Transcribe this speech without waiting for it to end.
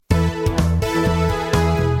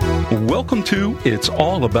Welcome to It's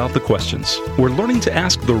All About the Questions, where learning to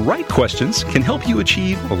ask the right questions can help you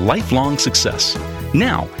achieve lifelong success.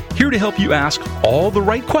 Now, here to help you ask all the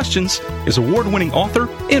right questions is award-winning author,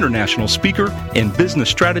 international speaker, and business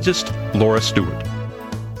strategist, Laura Stewart.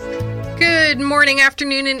 Good morning,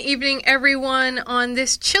 afternoon, and evening, everyone, on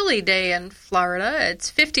this chilly day in Florida. It's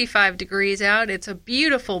 55 degrees out. It's a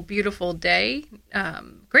beautiful, beautiful day.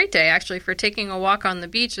 Great day, actually, for taking a walk on the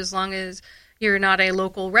beach, as long as you're not a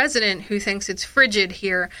local resident who thinks it's frigid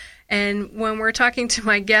here. And when we're talking to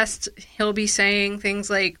my guest, he'll be saying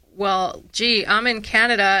things like, well, gee, I'm in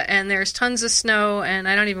Canada and there's tons of snow and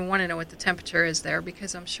I don't even want to know what the temperature is there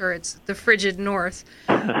because I'm sure it's the frigid north.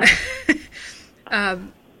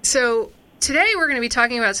 So today we're going to be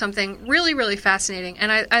talking about something really, really fascinating.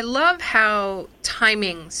 And I love how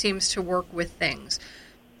timing seems to work with things.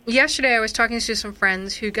 Yesterday I was talking to some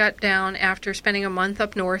friends who got down after spending a month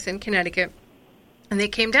up north in Connecticut. And they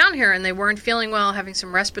came down here and they weren't feeling well, having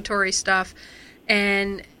some respiratory stuff.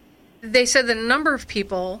 And they said that a number of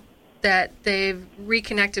people that they've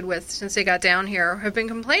reconnected with since they got down here have been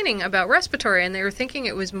complaining about respiratory. And they were thinking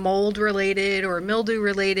it was mold related or mildew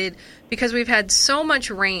related because we've had so much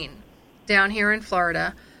rain down here in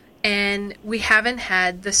Florida. And we haven't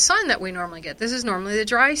had the sun that we normally get. This is normally the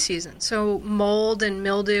dry season. So mold and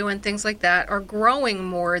mildew and things like that are growing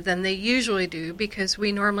more than they usually do because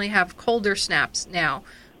we normally have colder snaps now,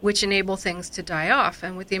 which enable things to die off.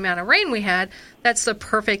 And with the amount of rain we had, that's the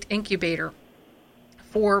perfect incubator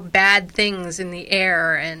for bad things in the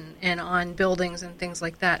air and on buildings and things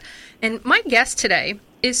like that. And my guest today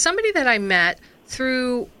is somebody that I met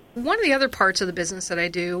through one of the other parts of the business that I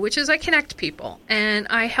do, which is I connect people and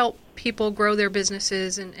I help people grow their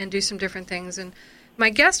businesses and do some different things. And my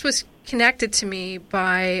guest was connected to me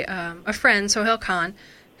by a friend, Sohail Khan,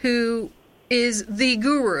 who is the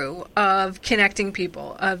guru of connecting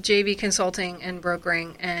people, of JV consulting and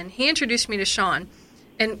brokering. And he introduced me to Sean.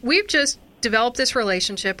 And we've just developed this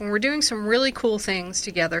relationship and we're doing some really cool things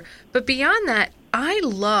together. But beyond that, I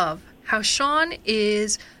love how Sean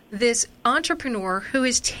is this entrepreneur who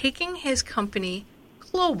is taking his company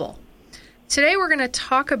global. Today we're going to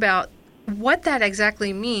talk about what that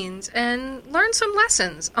exactly means and learn some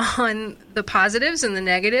lessons on the positives and the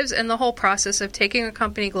negatives and the whole process of taking a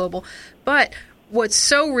company global. But what's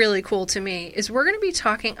so really cool to me is we're going to be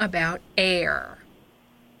talking about air.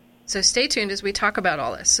 So stay tuned as we talk about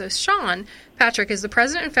all this. So Sean Patrick is the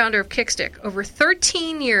president and founder of Kickstick. Over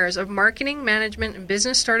 13 years of marketing, management, and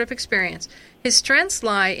business startup experience. His strengths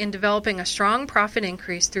lie in developing a strong profit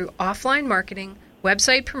increase through offline marketing,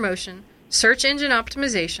 website promotion, search engine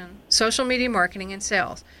optimization, social media marketing, and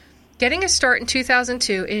sales. Getting a start in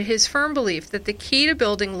 2002, it is his firm belief that the key to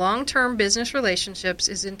building long-term business relationships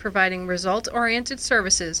is in providing result-oriented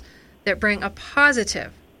services that bring a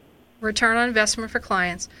positive return on investment for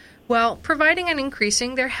clients while providing and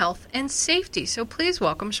increasing their health and safety. So please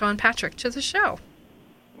welcome Sean Patrick to the show.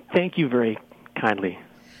 Thank you very kindly.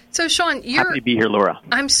 So, Sean, happy to be here, Laura.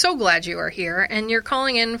 I'm so glad you are here, and you're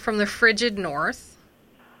calling in from the frigid north.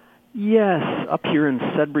 Yes, up here in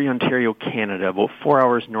Sudbury, Ontario, Canada, about 4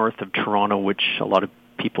 hours north of Toronto, which a lot of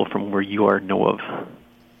people from where you are know of.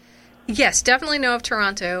 Yes, definitely know of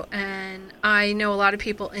Toronto, and I know a lot of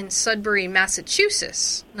people in Sudbury,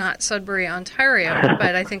 Massachusetts, not Sudbury, Ontario,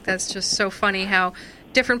 but I think that's just so funny how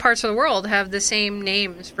different parts of the world have the same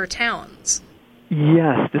names for towns.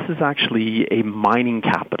 Yes, this is actually a mining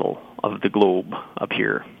capital of the globe up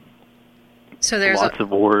here. So there's lots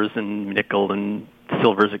of ores and nickel and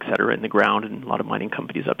silvers, et cetera, in the ground, and a lot of mining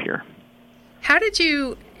companies up here. How did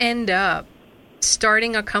you end up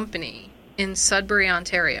starting a company in Sudbury,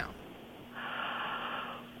 Ontario?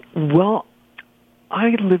 Well, I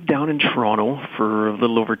lived down in Toronto for a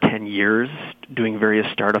little over 10 years, doing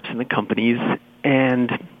various startups in the companies,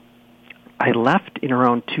 and I left in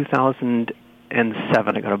around 2007.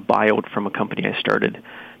 I got a buyout from a company I started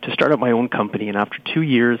to start up my own company, and after 2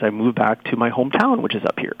 years, I moved back to my hometown, which is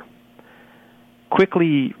up here.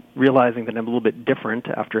 Quickly realizing that I'm a little bit different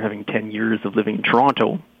after having 10 years of living in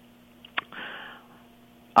Toronto,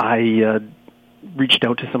 I reached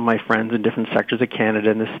out to some of my friends in different sectors of Canada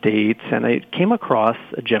and the States, and I came across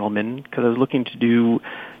a gentleman because I was looking to do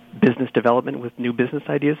business development with new business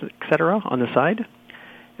ideas, et cetera, on the side.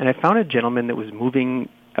 And I found a gentleman that was moving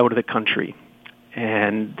out of the country.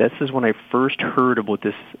 And this is when I first heard about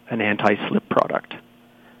an anti-slip product.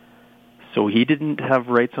 So he didn't have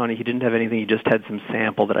rights on it. He didn't have anything. He just had some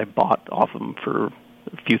sample that I bought off him for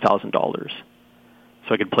a few $1,000s.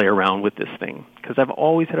 So I could play around with this thing. Because I've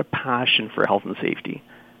always had a passion for health and safety,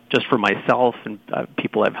 just for myself and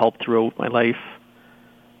people I've helped throughout my life.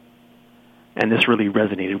 And this really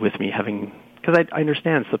resonated with me, because I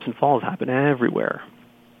understand slips and falls happen everywhere.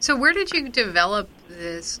 So where did you develop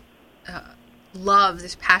this love,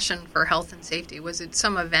 this passion for health and safety? Was it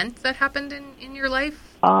some event that happened in your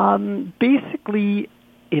life? Basically,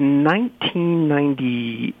 in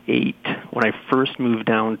 1998, when I first moved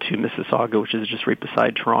down to Mississauga, which is just right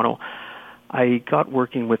beside Toronto, I got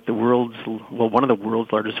working with one of the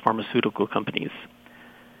world's largest pharmaceutical companies.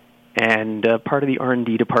 And part of the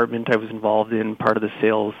R&D department I was involved in, part of the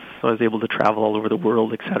sales, so I was able to travel all over the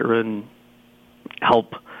world, et cetera, and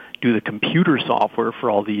help do the computer software for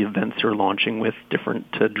all the events they're launching with different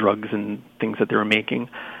drugs and things that they were making.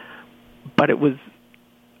 But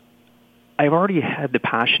I've already had the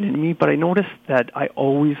passion in me, but I noticed that I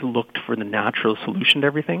always looked for the natural solution to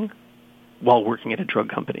everything while working at a drug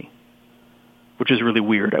company, which is really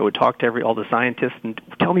weird. I would talk to all the scientists and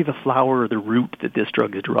tell me the flower or the root that this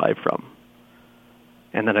drug is derived from.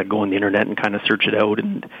 And then I'd go on the internet and kind of search it out,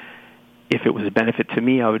 and if it was a benefit to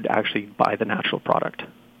me, I would actually buy the natural product.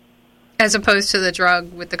 As opposed to the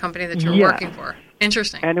drug with the company that you're working for.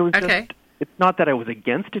 Interesting. And it was it's not that I was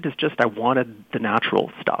against it, it's just I wanted the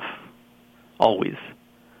natural stuff, always.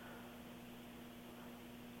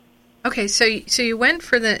 Okay, so you went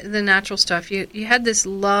for the natural stuff. You had this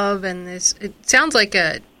love and this, it sounds like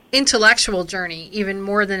a intellectual journey even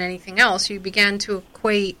more than anything else. You began to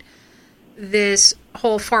equate this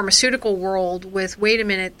whole pharmaceutical world with, wait a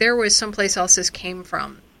minute, there was someplace else this came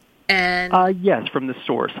from. And yes, from the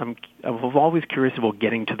source. I'm always curious about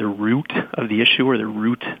getting to the root of the issue, or the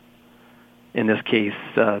root, in this case,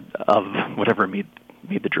 of whatever made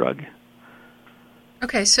the drug.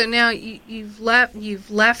 Okay, so now you've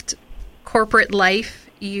left corporate life.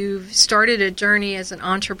 You've started a journey as an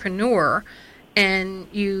entrepreneur, and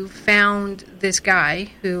you found this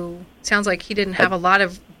guy who sounds like he didn't have a lot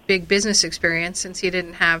of big business experience, since he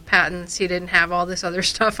didn't have patents, he didn't have all this other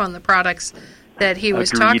stuff on the products that he was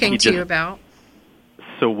talking to you about.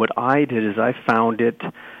 So what I did is I found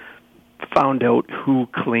out who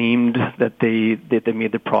claimed that they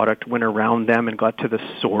made the product, went around them and got to the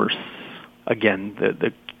source, again,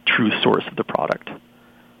 the true source of the product.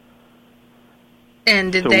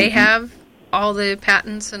 And did they have all the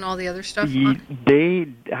patents and all the other stuff? They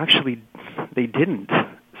didn't.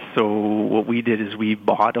 So what we did is we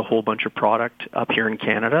bought a whole bunch of product up here in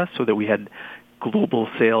Canada so that we had global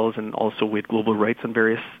sales, and also we had global rights in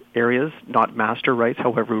various areas, not master rights.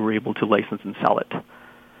 However, we were able to license and sell it.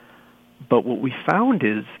 But what we found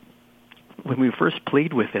is, when we first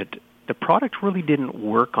played with it, the product really didn't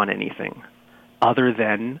work on anything other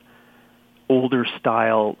than older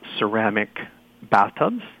style ceramic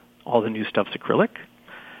bathtubs. All the new stuff's acrylic,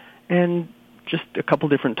 and just a couple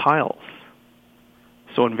different tiles.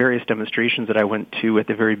 So in various demonstrations that I went to at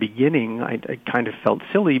the very beginning, I kind of felt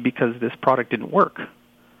silly because this product didn't work,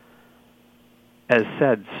 as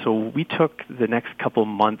said. So we took the next couple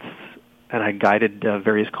months, and I guided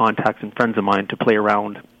various contacts and friends of mine to play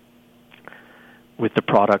around with the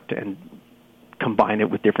product and combine it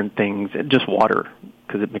with different things, and just water,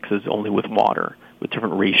 because it mixes only with water, with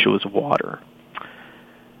different ratios of water.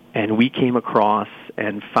 And we came across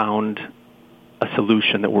and found a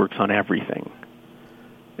solution that works on everything.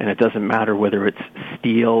 And it doesn't matter whether it's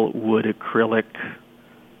steel, wood, acrylic,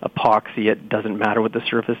 epoxy. It doesn't matter what the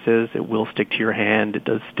surface is. It will stick to your hand. It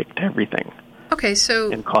does stick to everything. Okay,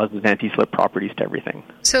 so... And causes anti-slip properties to everything.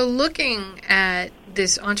 So looking at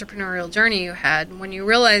this entrepreneurial journey you had, when you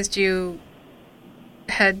realized you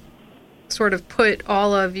had sort of put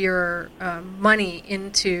all of your money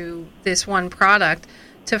into this one product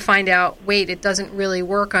to find out, wait, it doesn't really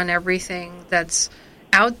work on everything that's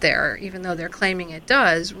out there, even though they're claiming it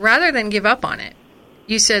does, rather than give up on it,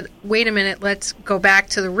 you said, wait a minute, let's go back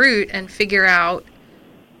to the root and figure out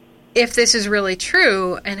if this is really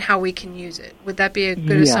true and how we can use it. Would that be a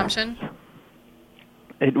good assumption?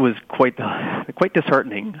 It was quite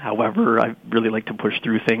disheartening. However, I really like to push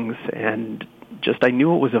through things, and just I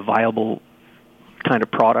knew it was a viable kind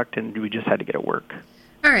of product, and we just had to get it work.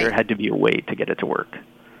 All right. There had to be a way to get it to work.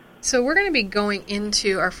 So we're going to be going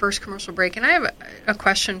into our first commercial break, and I have a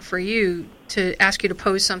question for you to ask you to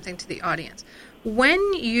pose something to the audience. When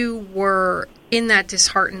you were in that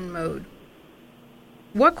disheartened mode,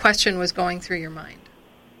 what question was going through your mind?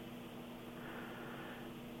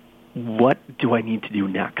 What do I need to do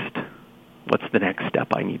next? What's the next step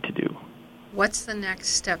I need to do? What's the next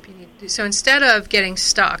step you need to do? So instead of getting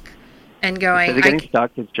stuck and going... Instead of getting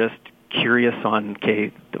stuck, it's just curious on,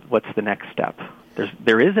 okay, what's the next step?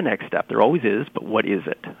 There is a next step. There always is, but what is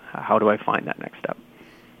it? How do I find that next step?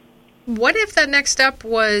 What if that next step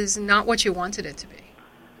was not what you wanted it to be?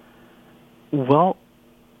 Well,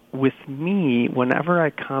 with me, whenever I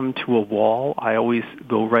come to a wall, I always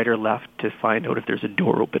go right or left to find out if there's a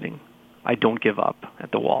door opening. I don't give up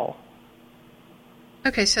at the wall.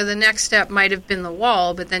 Okay, so the next step might have been the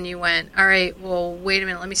wall, but then you went, all right, well, wait a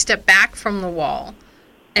minute, let me step back from the wall.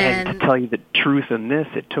 And to tell you the truth in this,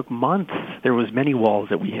 it took months. There was many walls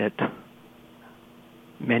that we hit.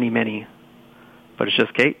 Many. But it's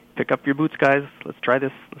just, Kate, pick up your boots, guys. Let's try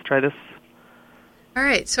this. All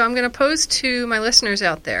right, so I'm going to pose to my listeners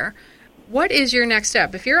out there, what is your next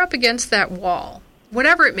step? If you're up against that wall,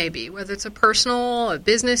 whatever it may be, whether it's a personal, a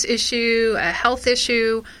business issue, a health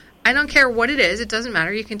issue, I don't care what it is. It doesn't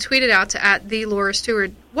matter. You can tweet it out to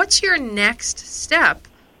 @TheLauraStewart. What's your next step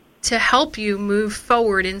to help you move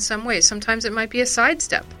forward in some ways? Sometimes it might be a side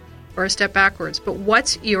step or a step backwards, but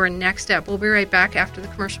what's your next step? We'll be right back after the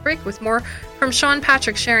commercial break with more from Sean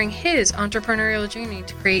Patrick sharing his entrepreneurial journey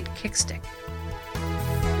to create Kickstick.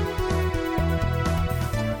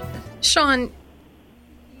 Sean,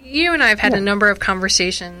 you and I have had a number of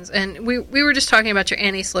conversations, and we were just talking about your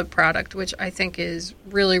anti-slip product, which I think is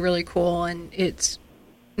really, really cool, and it's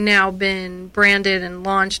now been branded and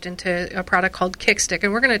launched into a product called Kickstick,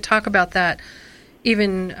 and we're going to talk about that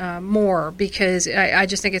even more, because I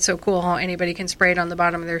just think it's so cool how anybody can spray it on the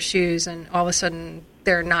bottom of their shoes, and all of a sudden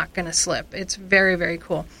they're not going to slip. It's very, very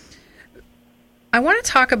cool. I want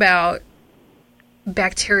to talk about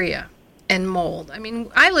bacteria and mold. I mean,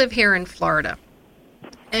 I live here in Florida.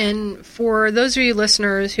 And for those of you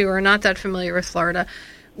listeners who are not that familiar with Florida,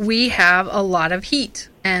 we have a lot of heat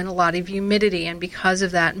and a lot of humidity. And because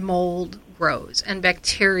of that, mold grows and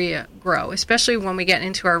bacteria grow, especially when we get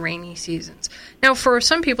into our rainy seasons. Now, for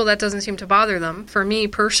some people, that doesn't seem to bother them. For me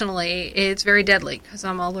personally, it's very deadly because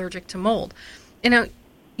I'm allergic to mold. You know,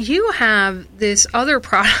 you have this other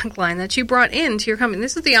product line that you brought into your company.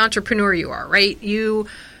 This is the entrepreneur you are, right? You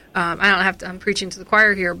I'm preaching to the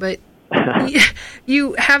choir here, but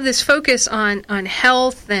you have this focus on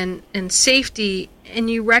health and safety, and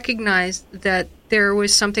you recognize that there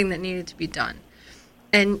was something that needed to be done.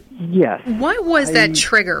 And yes, what was that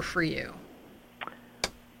trigger for you?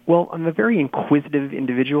 Well, I'm a very inquisitive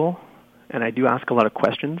individual, and I do ask a lot of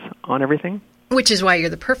questions on everything. Which is why you're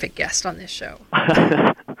the perfect guest on this show.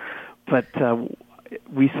 But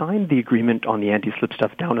we signed the agreement on the anti-slip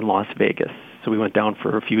stuff down in Las Vegas. So we went down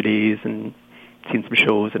for a few days and seen some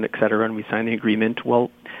shows and et cetera, and we signed the agreement.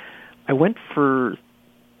 Well, I went for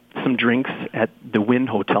some drinks at the Wynn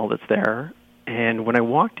Hotel that's there, and when I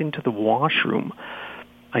walked into the washroom,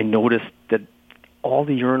 I noticed that all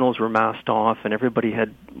the urinals were masked off and everybody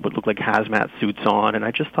had what looked like hazmat suits on, and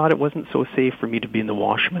I just thought it wasn't so safe for me to be in the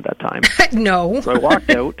washroom at that time. No. So I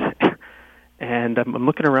walked out, and I'm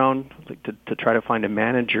looking around to try to find a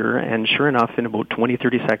manager, and sure enough, in about 20,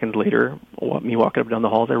 30 seconds later, me walking up and down the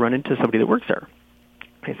halls, I run into somebody that works there.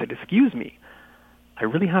 I said, "Excuse me, I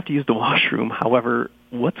really have to use the washroom. However,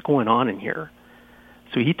 what's going on in here?"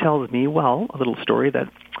 So he tells me, a little story that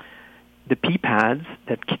the pee pads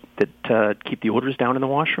that keep the odors down in the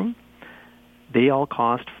washroom, they all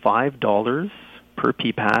cost $5 per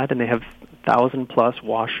pee pad, and they have 1,000-plus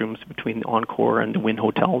washrooms between the Encore and the Wynn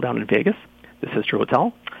Hotel down in Vegas, the sister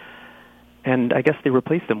hotel. And I guess they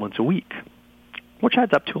replace them once a week, which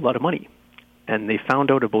adds up to a lot of money. And they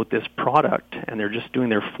found out about this product, and they're just doing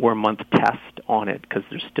their 4-month test on it because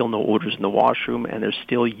there's still no odors in the washroom, and they're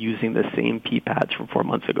still using the same pee pads from 4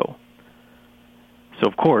 months ago. So,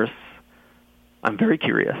 of course, I'm very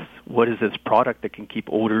curious. What is this product that can keep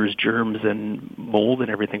odors, germs, and mold and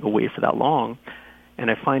everything away for that long? And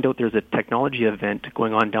I find out there's a technology event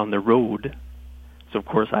going on down the road. So, of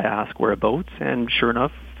course, I ask whereabouts, and sure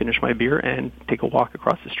enough, finish my beer and take a walk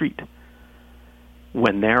across the street.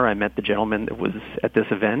 When there, I met the gentleman that was at this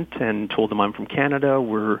event and told him I'm from Canada.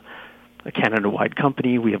 We're a Canada-wide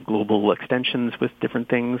company. We have global extensions with different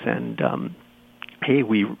things. And, hey,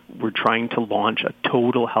 we're trying to launch a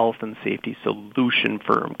total health and safety solution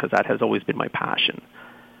firm because that has always been my passion.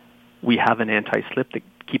 We have an anti-slip that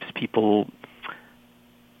keeps people,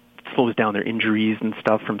 slows down their injuries and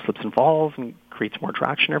stuff from slips and falls and creates more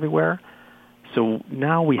traction everywhere. So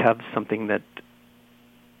now we have something that,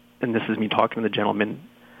 and this is me talking to the gentleman,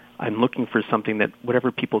 I'm looking for something that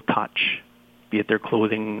whatever people touch, be it their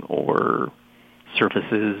clothing or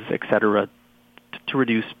surfaces, et cetera, to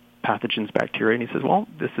reduce pathogens, bacteria. And he says, well,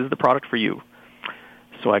 this is the product for you.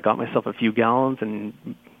 So I got myself a few gallons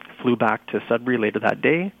and flew back to Sudbury later that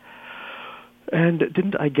day. And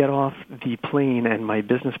didn't I get off the plane and my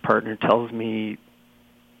business partner tells me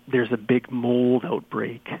there's a big mold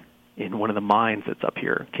outbreak in one of the mines that's up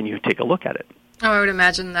here. Can you take a look at it? Oh, I would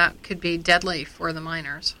imagine that could be deadly for the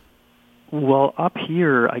miners. Well, up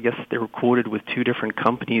here, I guess they were quoted with two different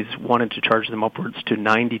companies, wanted to charge them upwards to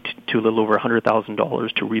 $90,000 to a little over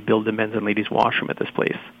 $100,000 to rebuild the men's and ladies' washroom at this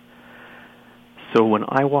place. So when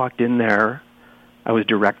I walked in there, I was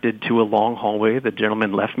directed to a long hallway. The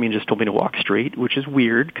gentleman left me and just told me to walk straight, which is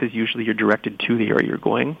weird because usually you're directed to the area you're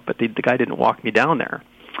going, but the guy didn't walk me down there.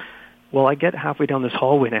 Well, I get halfway down this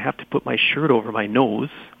hallway and I have to put my shirt over my nose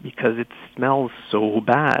because it smells so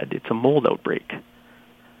bad. It's a mold outbreak.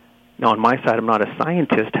 Now, on my side, I'm not a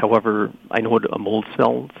scientist. However, I know what a mold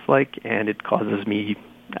smells like, and it causes me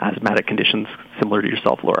asthmatic conditions similar to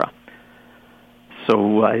yourself, Laura.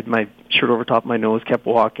 So I had my shirt over top of my nose, kept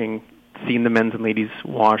walking, seen the men's and ladies'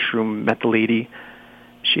 washroom, met the lady.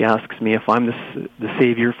 She asks me if I'm the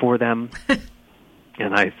savior for them.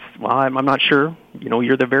 And I'm not sure. You know,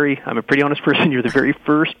 I'm a pretty honest person. You're the very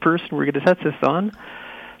first person we're going to test this on.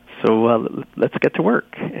 So let's get to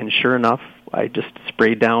work. And sure enough, I just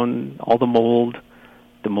sprayed down all the mold.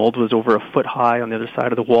 The mold was over a foot high on the other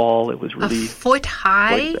side of the wall. It was really... A foot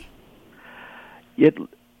high?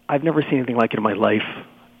 I've never seen anything like it in my life.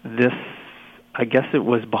 I guess it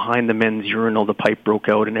was behind the men's urinal. The pipe broke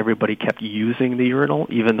out, and everybody kept using the urinal,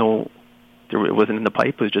 even though it wasn't in the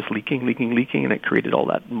pipe. It was just leaking, and it created all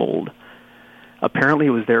that mold. Apparently,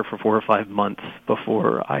 it was there for 4 or 5 months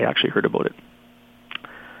before I actually heard about it.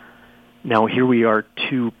 Now, here we are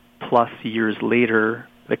 2+ years later.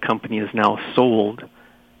 The company is now sold.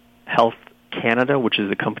 Health Canada, which is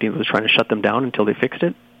the company that was trying to shut them down until they fixed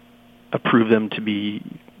it, approved them to be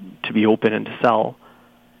open and to sell.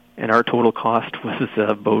 And our total cost was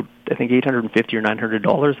about, I think, $850 or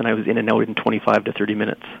 $900, and I was in and out in 25 to 30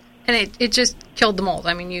 minutes. And it just killed the mold.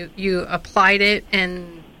 I mean, you applied it,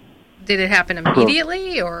 and did it happen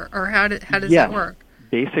immediately, or how does that work?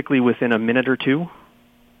 Basically within a minute or two,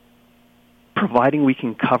 providing we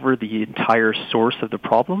can cover the entire source of the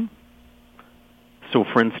problem. So,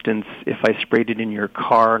 for instance, if I sprayed it in your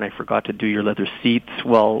car and I forgot to do your leather seats,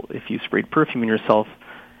 well, if you sprayed perfume in yourself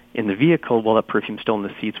in the vehicle, well, that perfume's still in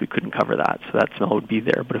the seats, we couldn't cover that, so that smell would be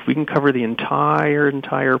there. But if we can cover the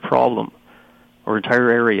entire problem or entire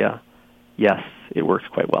area, yes, it works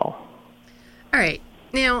quite well. All right.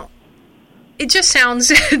 Now, it just sounds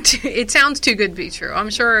too good to be true. I'm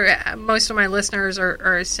sure most of my listeners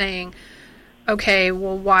are saying, okay,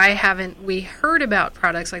 well, why haven't we heard about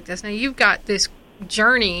products like this? Now, you've got this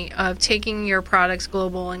journey of taking your products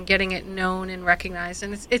global and getting it known and recognized,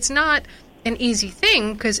 and it's not an easy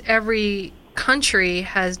thing because every country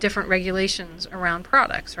has different regulations around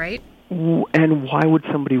products, right? And why would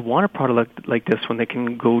somebody want a product like this when they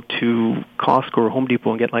can go to Costco or Home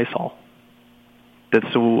Depot and get Lysol?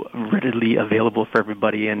 That's so readily available for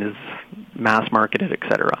everybody and is mass marketed,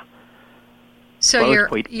 etc. So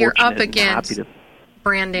you're up against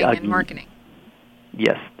branding and marketing.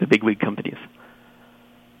 Yes, the big wig companies.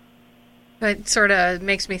 It sort of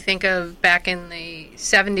makes me think of back in the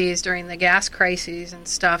 70s during the gas crises and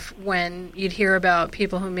stuff when you'd hear about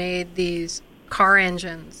people who made these car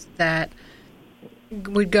engines that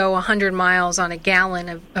would go 100 miles on a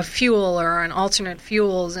gallon of fuel or on alternate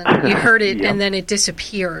fuels, and you heard it and then it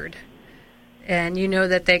disappeared. And you know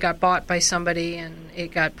that they got bought by somebody and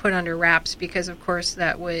it got put under wraps because, of course,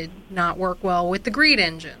 that would not work well with the greed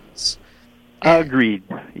engines. Agreed.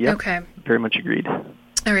 Yep. Okay. Very much agreed.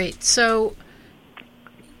 All right, so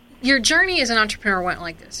your journey as an entrepreneur went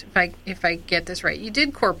like this, if I get this right. You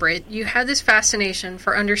did corporate. You had this fascination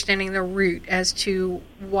for understanding the root as to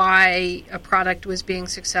why a product was being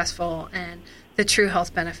successful and the true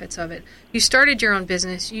health benefits of it. You started your own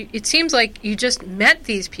business. It seems like you just met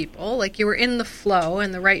these people, like you were in the flow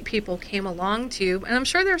and the right people came along to you. And I'm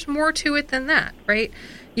sure there's more to it than that, right?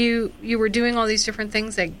 You were doing all these different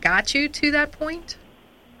things that got you to that point?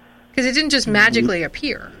 Because it didn't just magically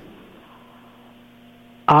appear.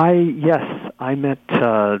 I met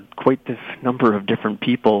quite the number of different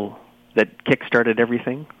people that kick-started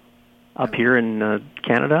everything up here in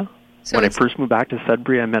Canada. So when I first moved back to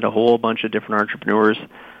Sudbury, I met a whole bunch of different entrepreneurs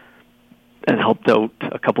and helped out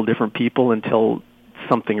a couple different people until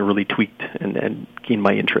something really tweaked and gained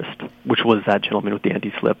my interest, which was that gentleman with the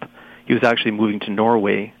anti-slip. He was actually moving to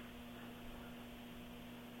Norway.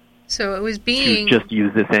 So it was being... to just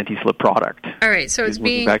use this anti-slip product. All right, so it's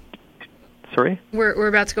being... Sorry? We're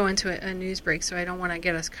about to go into a news break, so I don't want to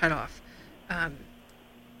get us cut off.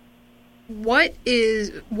 What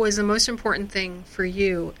was the most important thing for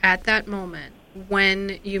you at that moment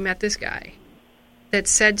when you met this guy that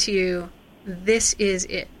said to you, this is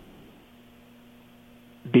it?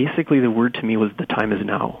 Basically, the word to me was the time is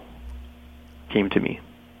now. Came to me.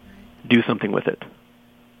 Do something with it.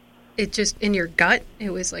 It just, in your gut?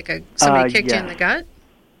 It was like somebody kicked you in the gut?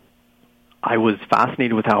 I was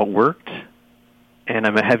fascinated with how it worked, and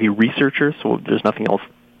I'm a heavy researcher, so there's nothing else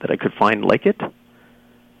that I could find like it,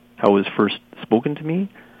 how it was first spoken to me,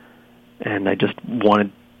 and I just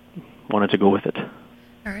wanted to go with it.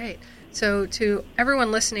 All right. So to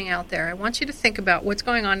everyone listening out there, I want you to think about what's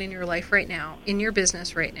going on in your life right now, in your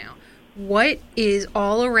business right now. What is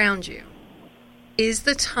all around you? Is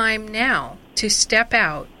the time now to step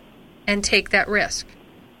out and take that risk?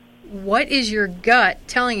 What is your gut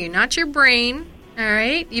telling you? Not your brain, all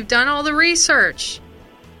right? You've done all the research.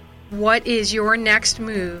 What is your next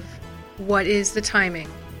move? What is the timing?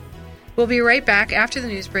 We'll be right back after the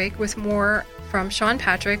news break with more from Sean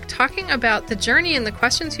Patrick talking about the journey and the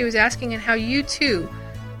questions he was asking and how you too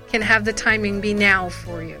can have the timing be now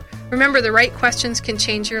for you. Remember, the right questions can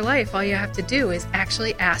change your life. All you have to do is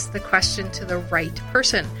actually ask the question to the right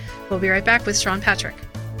person. We'll be right back with Sean Patrick.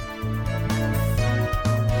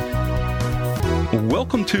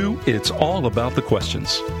 Welcome to It's All About the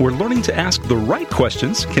Questions, where learning to ask the right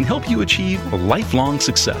questions can help you achieve lifelong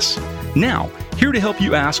success. Now, here to help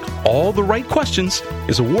you ask all the right questions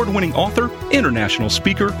is award-winning author, international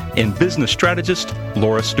speaker, and business strategist,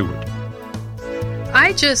 Laura Stewart.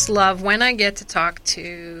 I just love when I get to talk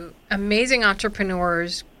to amazing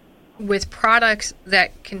entrepreneurs with products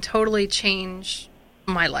that can totally change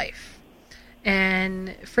my life.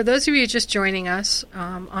 And for those of you just joining us,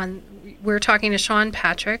 we're talking to Sean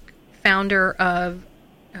Patrick, founder of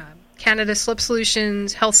Canada Slip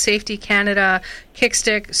Solutions, Health Safety Canada,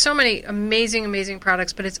 Kickstick, so many amazing, amazing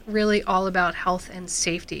products, but it's really all about health and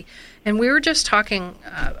safety. And we were just talking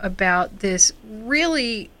about this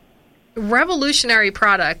really revolutionary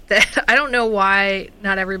product that I don't know why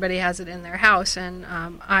not everybody has it in their house. And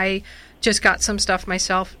I just got some stuff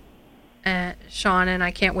myself, Sean, and I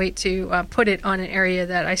can't wait to put it on an area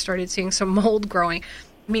that I started seeing some mold growing.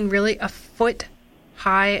 I mean, really, a foot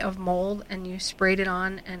high of mold, and you sprayed it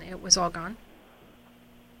on, and it was all gone?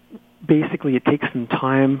 Basically, it takes some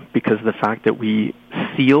time because of the fact that we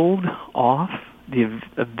sealed off the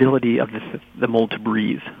ability of the mold to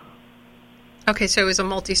breathe. Okay, so it was a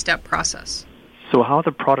multi-step process. So how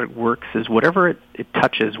the product works is whatever it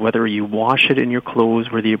touches, whether you wash it in your clothes,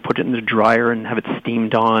 whether you put it in the dryer and have it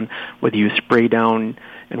steamed on, whether you spray down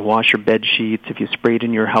and wash your bed sheets, if you spray it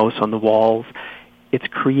in your house on the walls, it's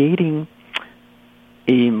creating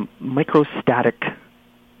a microstatic,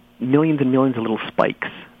 millions and millions of little spikes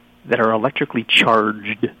that are electrically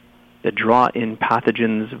charged, that draw in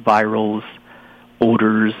pathogens, virals,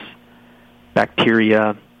 odors,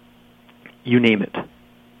 bacteria, you name it.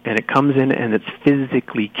 And it comes in and it's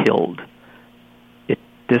physically killed.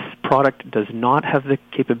 This product does not have the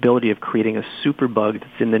capability of creating a superbug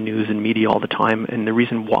that's in the news and media all the time. And the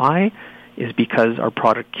reason why is because our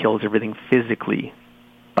product kills everything physically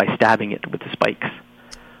by stabbing it with the spikes.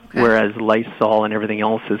 Okay. Whereas Lysol and everything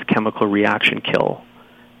else is chemical reaction kill.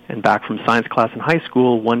 And back from science class in high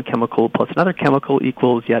school, one chemical plus another chemical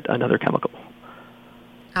equals yet another chemical.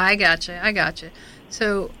 I gotcha.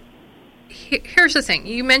 So here's the thing.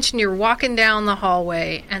 You mentioned you're walking down the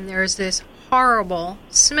hallway and there's this horrible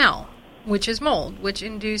smell, which is mold, which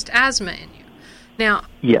induced asthma in you. Now,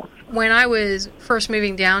 yeah. When I was first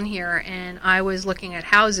moving down here and I was looking at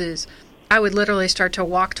houses, I would literally start to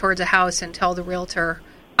walk towards a house and tell the realtor,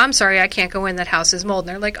 I'm sorry, I can't go in, that house is mold. And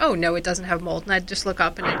they're like, oh, no, it doesn't have mold. And I'd just look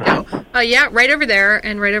up and I'd go, oh, yeah, right over there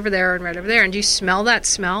and right over there and right over there. And do you smell that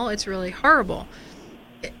smell? It's really horrible.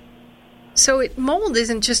 So mold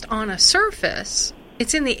isn't just on a surface.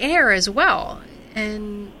 It's in the air as well.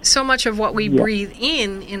 And so much of what we breathe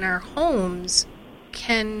in our homes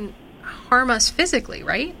can harm us physically,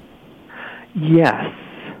 right? Yes.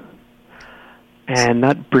 And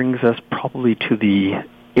that brings us probably to the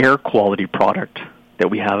air quality product that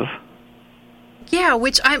we have. Yeah,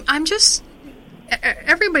 which I'm just,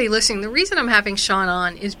 everybody listening, the reason I'm having Sean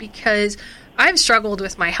on is because I've struggled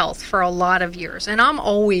with my health for a lot of years, and I'm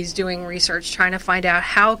always doing research trying to find out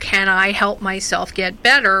how can I help myself get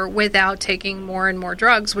better without taking more and more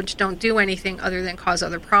drugs, which don't do anything other than cause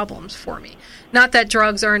other problems for me. Not that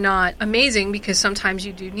drugs are not amazing, because sometimes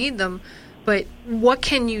you do need them, but what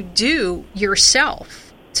can you do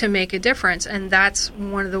yourself to make a difference? And that's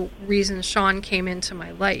one of the reasons Sean came into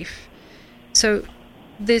my life. So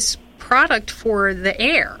this product for the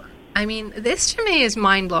air, I mean, this to me is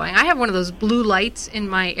mind-blowing. I have one of those blue lights in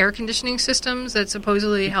my air conditioning systems that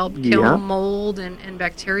supposedly help kill mold and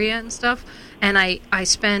bacteria and stuff. And I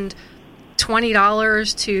spend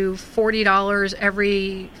 $20 to $40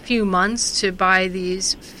 every few months to buy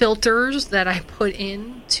these filters that I put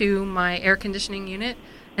into my air conditioning unit.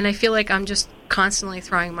 And I feel like I'm just constantly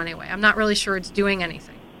throwing money away. I'm not really sure it's doing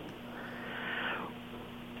anything.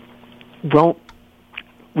 Well,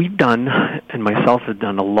 we've done, and myself have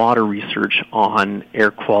done, a lot of research on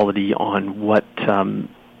air quality, on what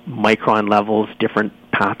micron levels different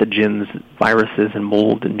pathogens, viruses, and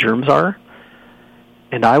mold and germs are.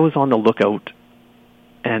 And I was on the lookout,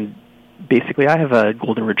 and basically I have a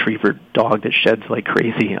golden retriever dog that sheds like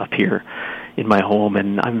crazy up here in my home,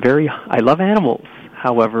 and I love animals.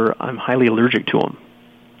 However, I'm highly allergic to them.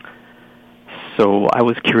 So I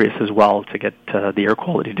was curious as well to get the air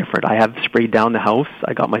quality different. I have sprayed down the house.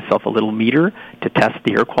 I got myself a little meter to test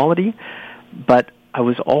the air quality, but I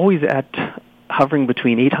was always hovering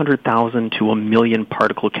between 800,000 to 1 million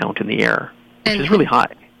particle count in the air, which is really high.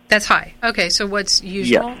 That's high. Okay, so what's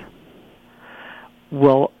usual? Yes.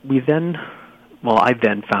 Well, I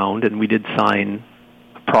then found, and we did sign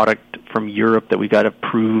a product from Europe that we got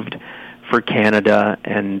approved for Canada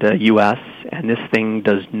and U.S., and this thing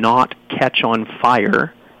does not catch on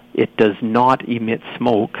fire. It does not emit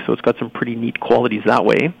smoke, so it's got some pretty neat qualities that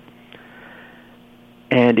way.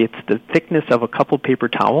 And it's the thickness of a couple paper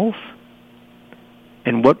towels.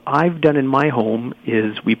 And what I've done in my home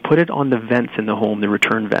is we put it on the vents in the home, the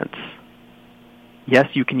return vents. Yes,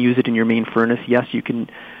 you can use it in your main furnace. Yes, you can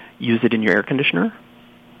use it in your air conditioner.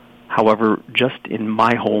 However, just in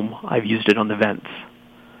my home, I've used it on the vents.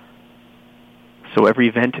 So every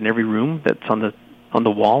vent in every room that's on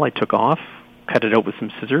the wall, I took off, cut it out with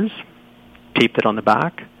some scissors, taped it on the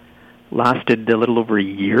back. Lasted a little over a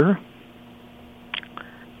year.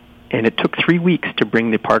 And it took 3 weeks to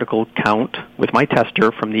bring the particle count with my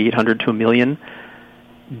tester from the 800 to 1 million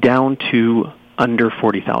down to under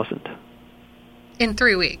 40,000. In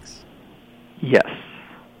 3 weeks? Yes.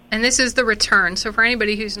 And this is the return. So for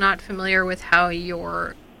anybody who's not familiar with how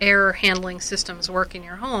your air handling systems work in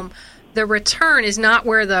your home, the return is not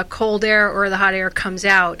where the cold air or the hot air comes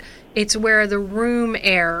out. It's where the room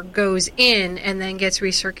air goes in and then gets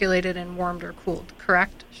recirculated and warmed or cooled.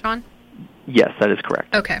 Correct, Sean? Yes, that is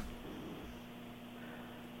correct. Okay.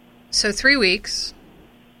 So 3 weeks,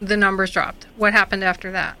 the numbers dropped. What happened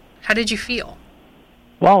after that? How did you feel?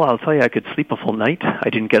 Well, I'll tell you, I could sleep a full night. I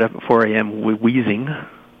didn't get up at 4 a.m. wheezing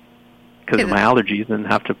because of my allergies and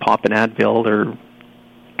have to pop an Advil or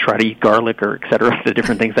try to eat garlic or et cetera, the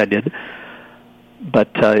different things I did.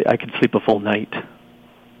 But I could sleep a full night.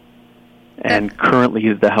 And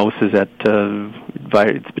currently the house is at,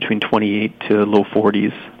 it's between 28 to low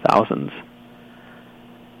 40s thousands.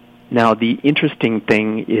 Now, the interesting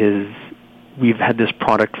thing is we've had this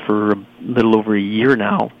product for a little over a year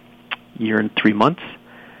now, year and 3 months,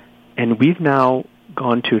 and we've now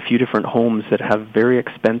gone to a few different homes that have very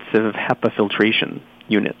expensive HEPA filtration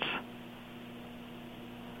units.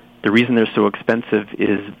 The reason they're so expensive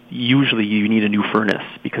is usually you need a new furnace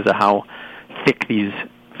because of how thick these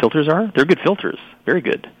filters are. They're good filters, very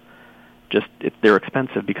good. Just they're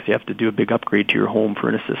expensive because you have to do a big upgrade to your home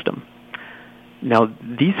furnace system. Now,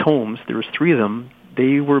 these homes, there was 3 of them,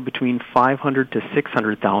 they were between 500 to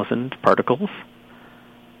 600,000 particles.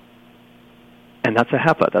 And that's a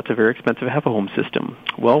HEPA. That's a very expensive HEPA home system.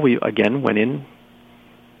 Well, we, again, went in.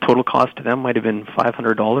 Total cost to them might have been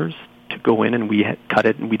 $500 to go in, and we cut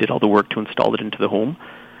it, and we did all the work to install it into the home.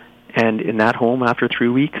 And in that home, after 3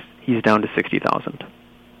 weeks, he's down to $60,000.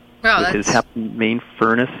 Wow, with his HEPA main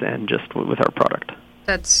furnace and just with our product.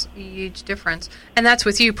 That's a huge difference. And that's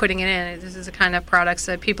with you putting it in. This is the kind of products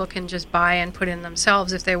that people can just buy and put in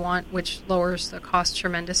themselves if they want, which lowers the cost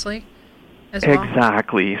tremendously as well.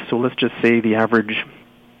 Exactly. So let's just say the average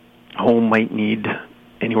home might need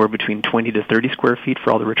anywhere between 20 to 30 square feet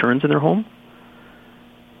for all the returns in their home.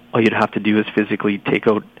 All you'd have to do is physically take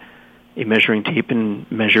out a measuring tape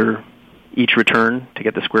and measure each return to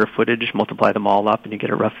get the square footage, multiply them all up, and you get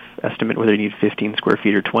a rough estimate whether you need 15 square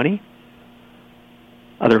feet or 20.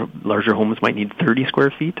 Other larger homes might need 30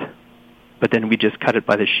 square feet, but then we just cut it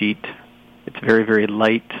by the sheet. It's very, very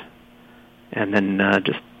light, and then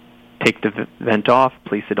just take the vent off,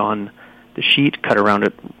 place it on the sheet, cut around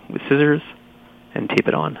it with scissors, and tape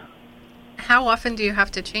it on. How often do you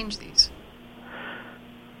have to change these?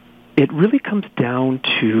 It really comes down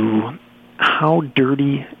to how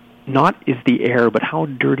dirty, not is the air, but how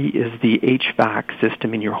dirty is the HVAC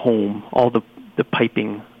system in your home, all the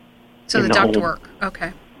piping. So the ductwork,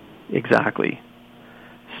 okay. Exactly.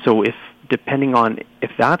 So depending on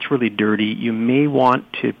if that's really dirty, you may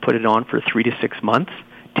want to put it on for 3 to 6 months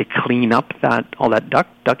to clean up all that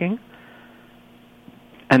ducting.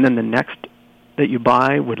 And then the next that you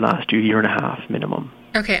buy would last you a year and a half minimum.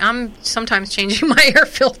 Okay, I'm sometimes changing my air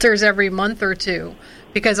filters every month or two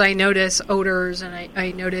because I notice odors and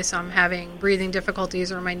I notice I'm having breathing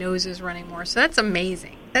difficulties or my nose is running more. So that's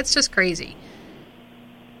amazing. That's just crazy.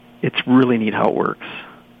 It's really neat how it works.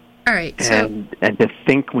 All right. And to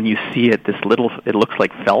think when you see it, it looks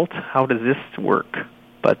like felt. How does this work?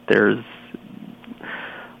 But there's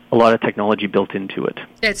a lot of technology built into it.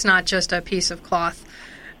 It's not just a piece of cloth.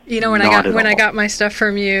 When I got my stuff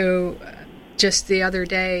from you just the other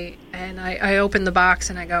day, and I opened the box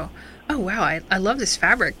and I go, oh wow, I love this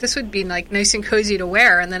fabric. This would be like nice and cozy to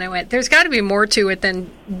wear. And then I went, there's got to be more to it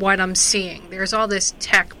than what I'm seeing. There's all this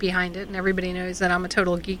tech behind it, and everybody knows that I'm a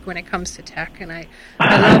total geek when it comes to tech. And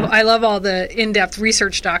I love all the in-depth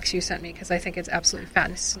research docs you sent me because I think it's absolutely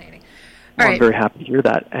fascinating. I'm very happy to hear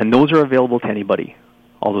that. And those are available to anybody,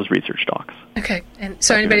 all those research docs. Okay. And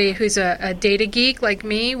so anybody who's a data geek like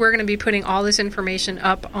me, we're going to be putting all this information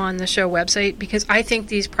up on the show website because I think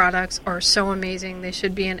these products are so amazing. They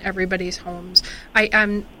should be in everybody's homes.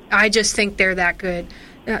 I just think they're that good.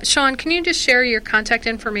 Sean, can you just share your contact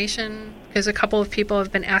information? Because a couple of people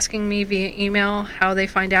have been asking me via email how they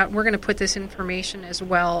find out. We're going to put this information as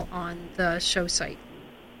well on the show site.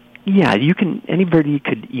 Yeah, anybody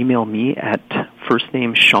could email me at first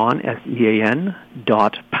name Sean, SEAN,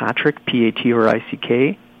 .Patrick,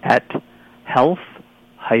 PATRICK, at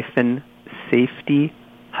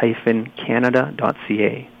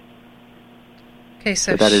health-safety-canada.ca. Okay,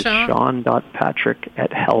 so that is Sean.Patrick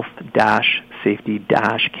at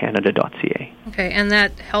health-safety-canada.ca. Okay, and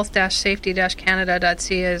that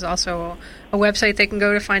health-safety-canada.ca is also a website they can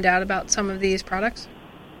go to find out about some of these products?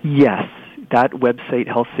 Yes. That website,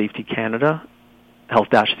 Health Safety Canada,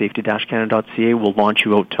 health-safety-canada.ca, will launch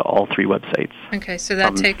you out to all three websites. Okay, so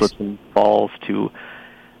that takes... slips and falls to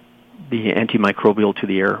the antimicrobial to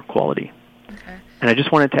the air quality. Okay. And I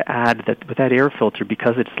just wanted to add that with that air filter,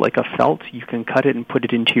 because it's like a felt, you can cut it and put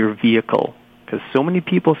it into your vehicle. Because so many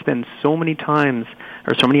people spend so many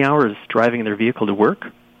hours driving their vehicle to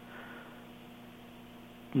work.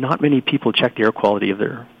 Not many people check the air quality of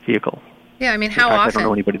their vehicle. Yeah, I mean, how often? I don't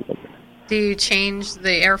know anybody that does it. Do you change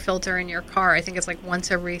the air filter in your car? I think it's like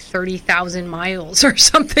once every 30,000 miles or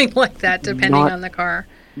something like that, depending on the car.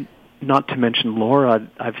 Not to mention, Laura,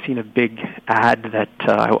 I've seen a big ad that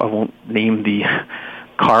I won't name the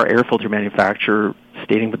car air filter manufacturer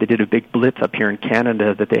stating, but they did a big blitz up here in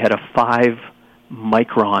Canada that they had a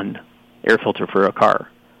 5-micron air filter for a car.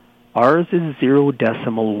 Ours is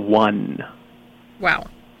 0.1. Wow.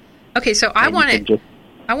 Okay, so I want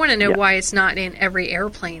to know why it's not in every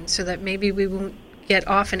airplane, so that maybe we won't get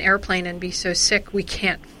off an airplane and be so sick we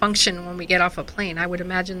can't function when we get off a plane. I would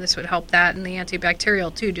imagine this would help that, and the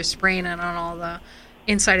antibacterial too, just spraying it on all the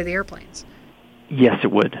inside of the airplanes. Yes,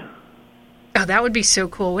 it would. Oh, that would be so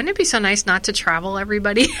cool. Wouldn't it be so nice not to travel,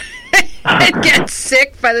 everybody, and get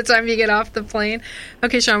sick by the time you get off the plane?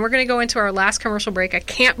 Okay, Sean, we're going to go into our last commercial break. I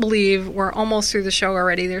can't believe we're almost through the show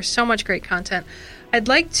already. There's so much great content. I'd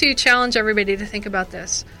like to challenge everybody to think about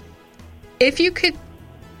this. If you could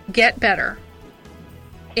get better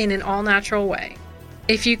in an all-natural way,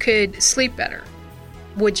 if you could sleep better,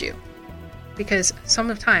 would you? Because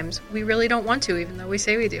sometimes we really don't want to, even though we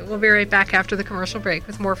say we do. We'll be right back after the commercial break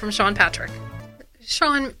with more from Sean Patrick.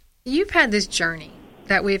 Sean, you've had this journey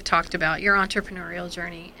that we've talked about, your entrepreneurial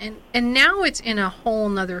journey, and now it's in a whole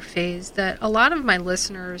nother phase that a lot of my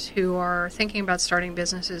listeners who are thinking about starting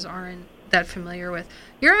businesses aren't that familiar with.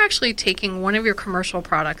 You're actually taking one of your commercial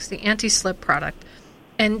products, the anti-slip product,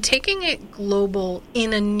 and taking it global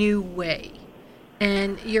in a new way.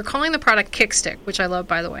 And you're calling the product Kickstick, which I love,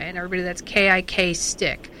 by the way, and everybody, that's K-I-K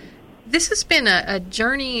stick. This has been a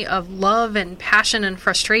journey of love and passion and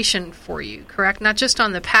frustration for you, correct? Not just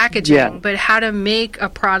on the packaging, but how to make a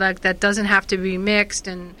product that doesn't have to be mixed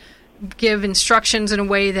and give instructions in a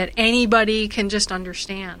way that anybody can just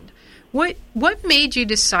understand. What made you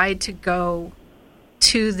decide to go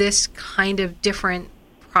to this kind of different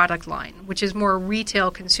product line, which is more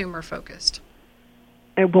retail consumer focused?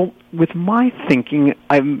 Well, with my thinking,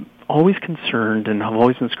 I'm always concerned, and I've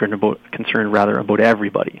always been concerned about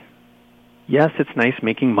everybody. Yes, it's nice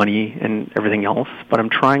making money and everything else, but I'm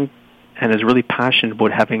trying and is really passionate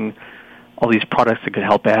about having all these products that could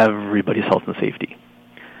help everybody's health and safety.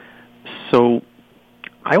 So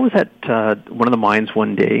I was at one of the mines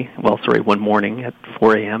one morning at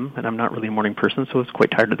 4 a.m., and I'm not really a morning person, so I was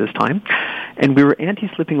quite tired at this time. And we were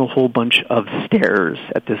anti-slipping a whole bunch of stairs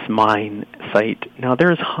at this mine site. Now,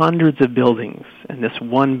 there's hundreds of buildings, and this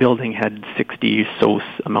one building had 60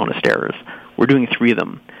 amount of stairs. We're doing 3 of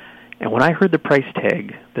them. And when I heard the price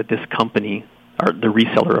tag that this company, or the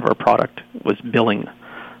reseller of our product, was billing,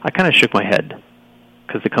 I kind of shook my head,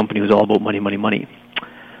 because the company was all about money, money, money.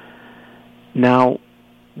 Now,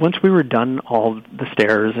 once we were done all the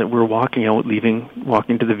stairs, we were walking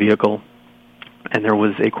to the vehicle, and there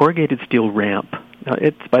was a corrugated steel ramp. Now,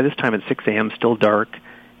 by this time it's 6 a.m., still dark,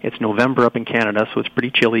 It's November up in Canada, so it's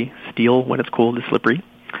pretty chilly. Steel, when it's cold, is slippery.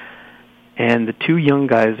 And the two young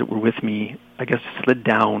guys that were with me, I guess, slid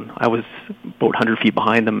down. I was about 100 feet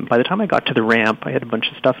behind them. By the time I got to the ramp, I had a bunch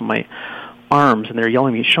of stuff in my arms, and they're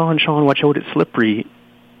yelling at me, Sean, watch out, it's slippery.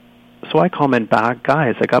 So I comment back,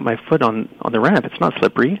 guys, I got my foot on the ramp. It's not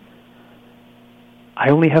slippery. I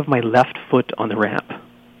only have my left foot on the ramp.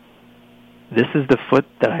 This is the foot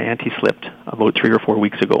that I anti-slipped about 3 or 4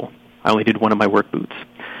 weeks ago. I only did one of my work boots.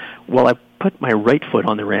 Well, I put my right foot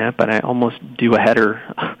on the ramp, and I almost do a header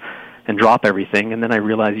and drop everything, and then I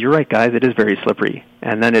realized, you're right, guys, it is very slippery.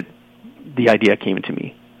 And then the idea came to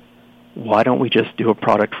me. Why don't we just do a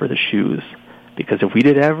product for the shoes? Because if we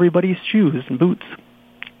did everybody's shoes and boots,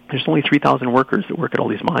 there's only 3,000 workers that work at all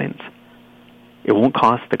these mines. It won't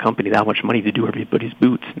cost the company that much money to do everybody's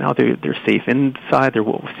boots. Now they're safe inside, they're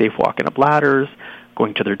safe walking up ladders,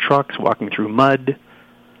 going to their trucks, walking through mud,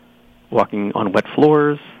 walking on wet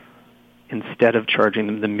floors, instead of charging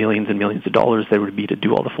them the millions and millions of dollars that would be to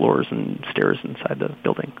do all the floors and stairs inside the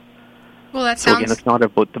building. Well, that sounds... So again, it's not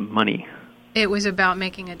about the money. It was about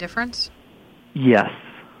making a difference? Yes.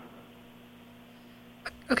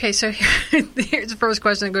 Okay, so here's the first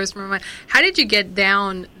question that goes through my mind. How did you get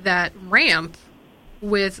down that ramp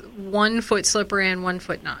with 1 foot slippery and 1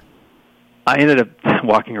 foot not? I ended up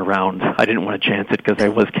walking around. I didn't want to chance it because I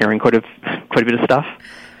was carrying quite a bit of stuff.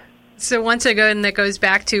 So once again, that goes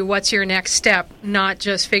back to what's your next step, not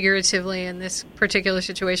just figuratively in this particular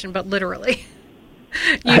situation, but literally.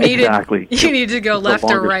 You need to go left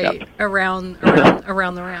or right around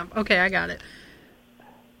the ramp. Okay, I got it.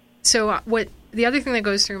 So the other thing that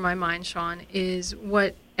goes through my mind, Sean, is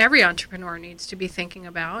what every entrepreneur needs to be thinking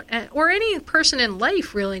about, or any person in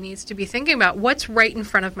life really needs to be thinking about, what's right in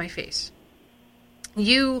front of my face.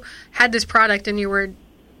 You had this product and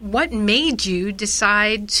what made you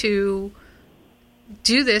decide to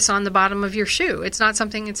do this on the bottom of your shoe? It's not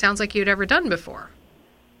something it sounds like you'd ever done before.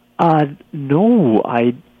 No,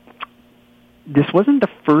 this wasn't the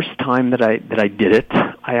first time that I did it.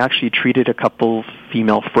 I actually treated a couple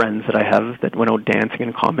female friends that I have that went out dancing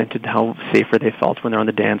and commented how safer they felt when they're on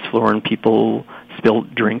the dance floor and people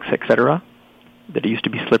spilled drinks, etc. That it used to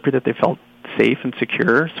be slippery, that they felt safe and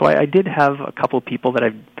secure. So I did have a couple people that I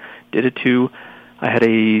did it to. I had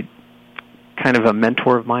a kind of a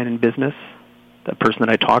mentor of mine in business, the person that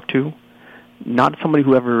I talked to. Not somebody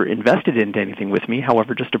who ever invested into anything with me,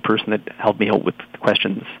 however, just a person that helped me out with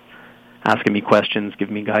questions, asking me questions,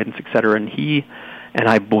 giving me guidance, etc. And he and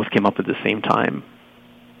I both came up at the same time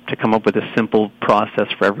to come up with a simple process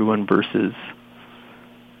for everyone versus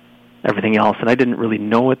everything else. And I didn't really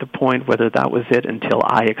know at the point whether that was it until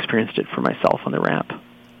I experienced it for myself on the ramp.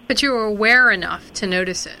 But you were aware enough to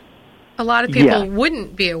notice it. A lot of people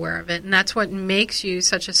wouldn't be aware of it, and that's what makes you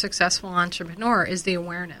such a successful entrepreneur, is the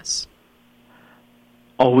awareness.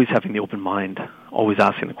 Always having the open mind, always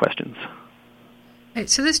asking the questions. Right,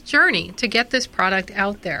 so this journey to get this product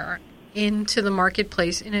out there into the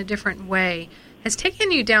marketplace in a different way has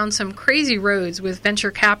taken you down some crazy roads with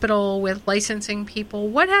venture capital, with licensing people.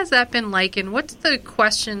 What has that been like, and what's the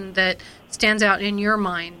question that stands out in your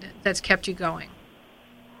mind that's kept you going?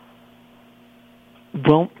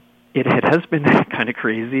 Well, it has been kind of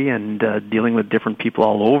crazy, and dealing with different people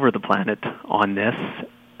all over the planet on this.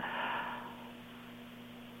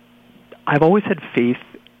 I've always had faith,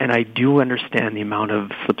 and I do understand the amount of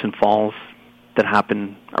slips and falls that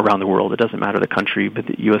happen around the world. It doesn't matter the country, but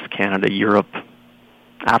the U.S., Canada, Europe,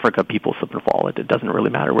 Africa, people slip and fall. It doesn't really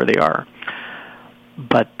matter where they are.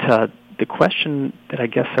 But the question that I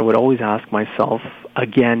guess I would always ask myself,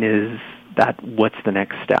 again, is that what's the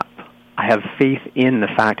next step? I have faith in the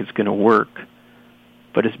fact it's going to work,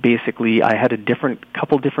 but it's basically I had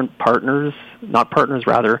couple different partners,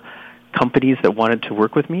 companies that wanted to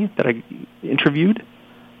work with me that I interviewed.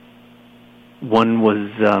 One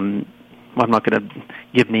was, I'm not going to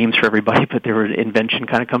give names for everybody, but they were invention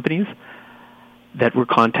kind of companies that were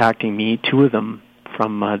contacting me, 2 of them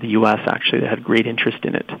from the U.S. actually, that had great interest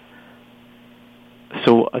in it.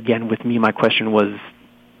 So again, with me, my question was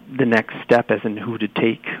the next step, as in who to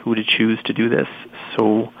choose to do this.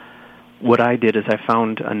 So what I did is I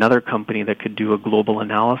found another company that could do a global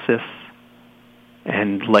analysis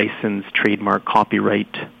and license, trademark,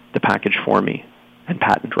 copyright the package for me, and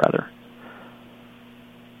patent rather.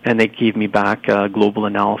 And they gave me back a global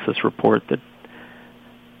analysis report that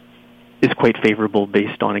is quite favorable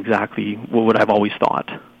based on exactly what I've always thought.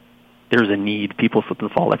 There's a need. People slip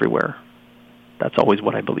and fall everywhere. That's always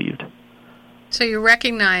what I believed. So you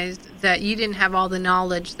recognized that you didn't have all the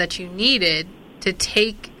knowledge that you needed to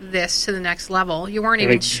take this to the next level. You weren't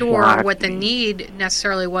even sure what the need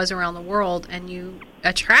necessarily was around the world, and you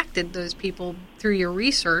attracted those people through your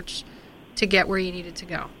research to get where you needed to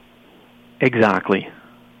go. Exactly.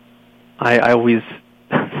 I always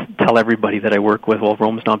tell everybody that I work with, well,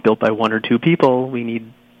 Rome's not built by one or two people. We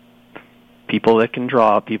need people that can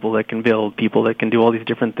draw, people that can build, people that can do all these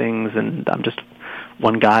different things, and I'm just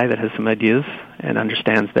one guy that has some ideas and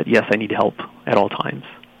understands that, yes, I need help at all times.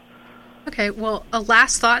 Okay, well, a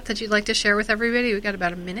last thought that you'd like to share with everybody? We've got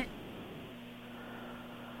about a minute.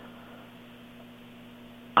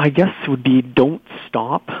 I guess it would be don't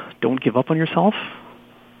stop, don't give up on yourself.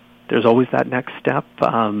 There's always that next step.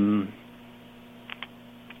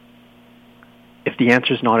 If the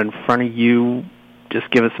answer's not in front of you, just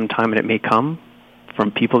give it some time and it may come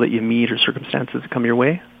from people that you meet or circumstances that come your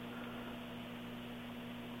way.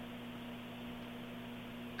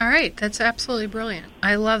 All right, that's absolutely brilliant.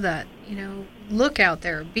 I love that. Look out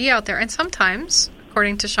there, be out there. And sometimes,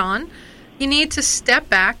 according to Sean, you need to step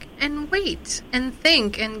back and wait and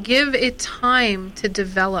think and give it time to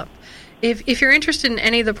develop. If you're interested in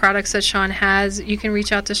any of the products that Sean has, you can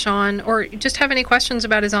reach out to Sean or just have any questions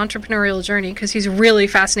about his entrepreneurial journey because he's really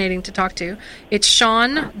fascinating to talk to. It's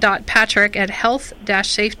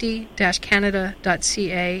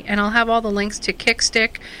sean.patrick@health-safety-canada.ca, and I'll have all the links to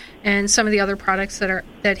Kickstick and some of the other products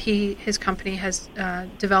that his company has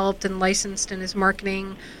developed and licensed and is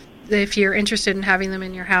marketing if you're interested in having them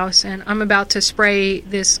in your house. And I'm about to spray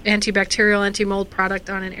this antibacterial, anti-mold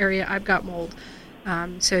product on an area I've got mold.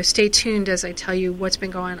 So stay tuned as I tell you what's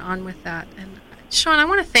been going on with that. And Sean, I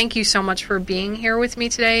want to thank you so much for being here with me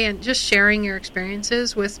today and just sharing your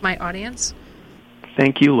experiences with my audience.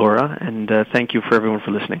 Thank you, Laura, and thank you for everyone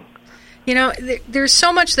for listening. There's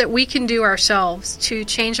so much that we can do ourselves to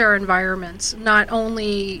change our environments, not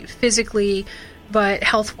only physically, but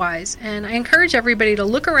health-wise. And I encourage everybody to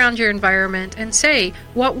look around your environment and say,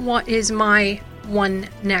 what is my one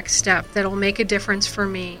next step that'll make a difference for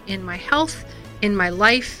me in my health, in my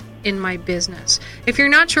life, in my business. If you're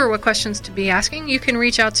not sure what questions to be asking, you can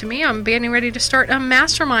reach out to me. I'm getting ready to start a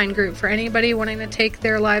mastermind group for anybody wanting to take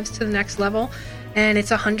their lives to the next level, and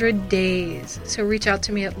it's 100 days. So reach out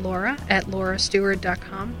to me at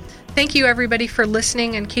laura@laurastewart.com. Thank you, everybody, for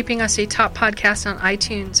listening and keeping us a top podcast on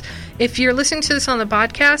iTunes. If you're listening to this on the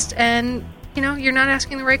podcast and, you're not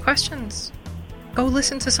asking the right questions, go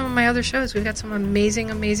listen to some of my other shows. We've got some amazing,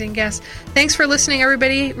 amazing guests. Thanks for listening,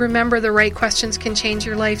 everybody. Remember, the right questions can change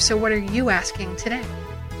your life. So what are you asking today?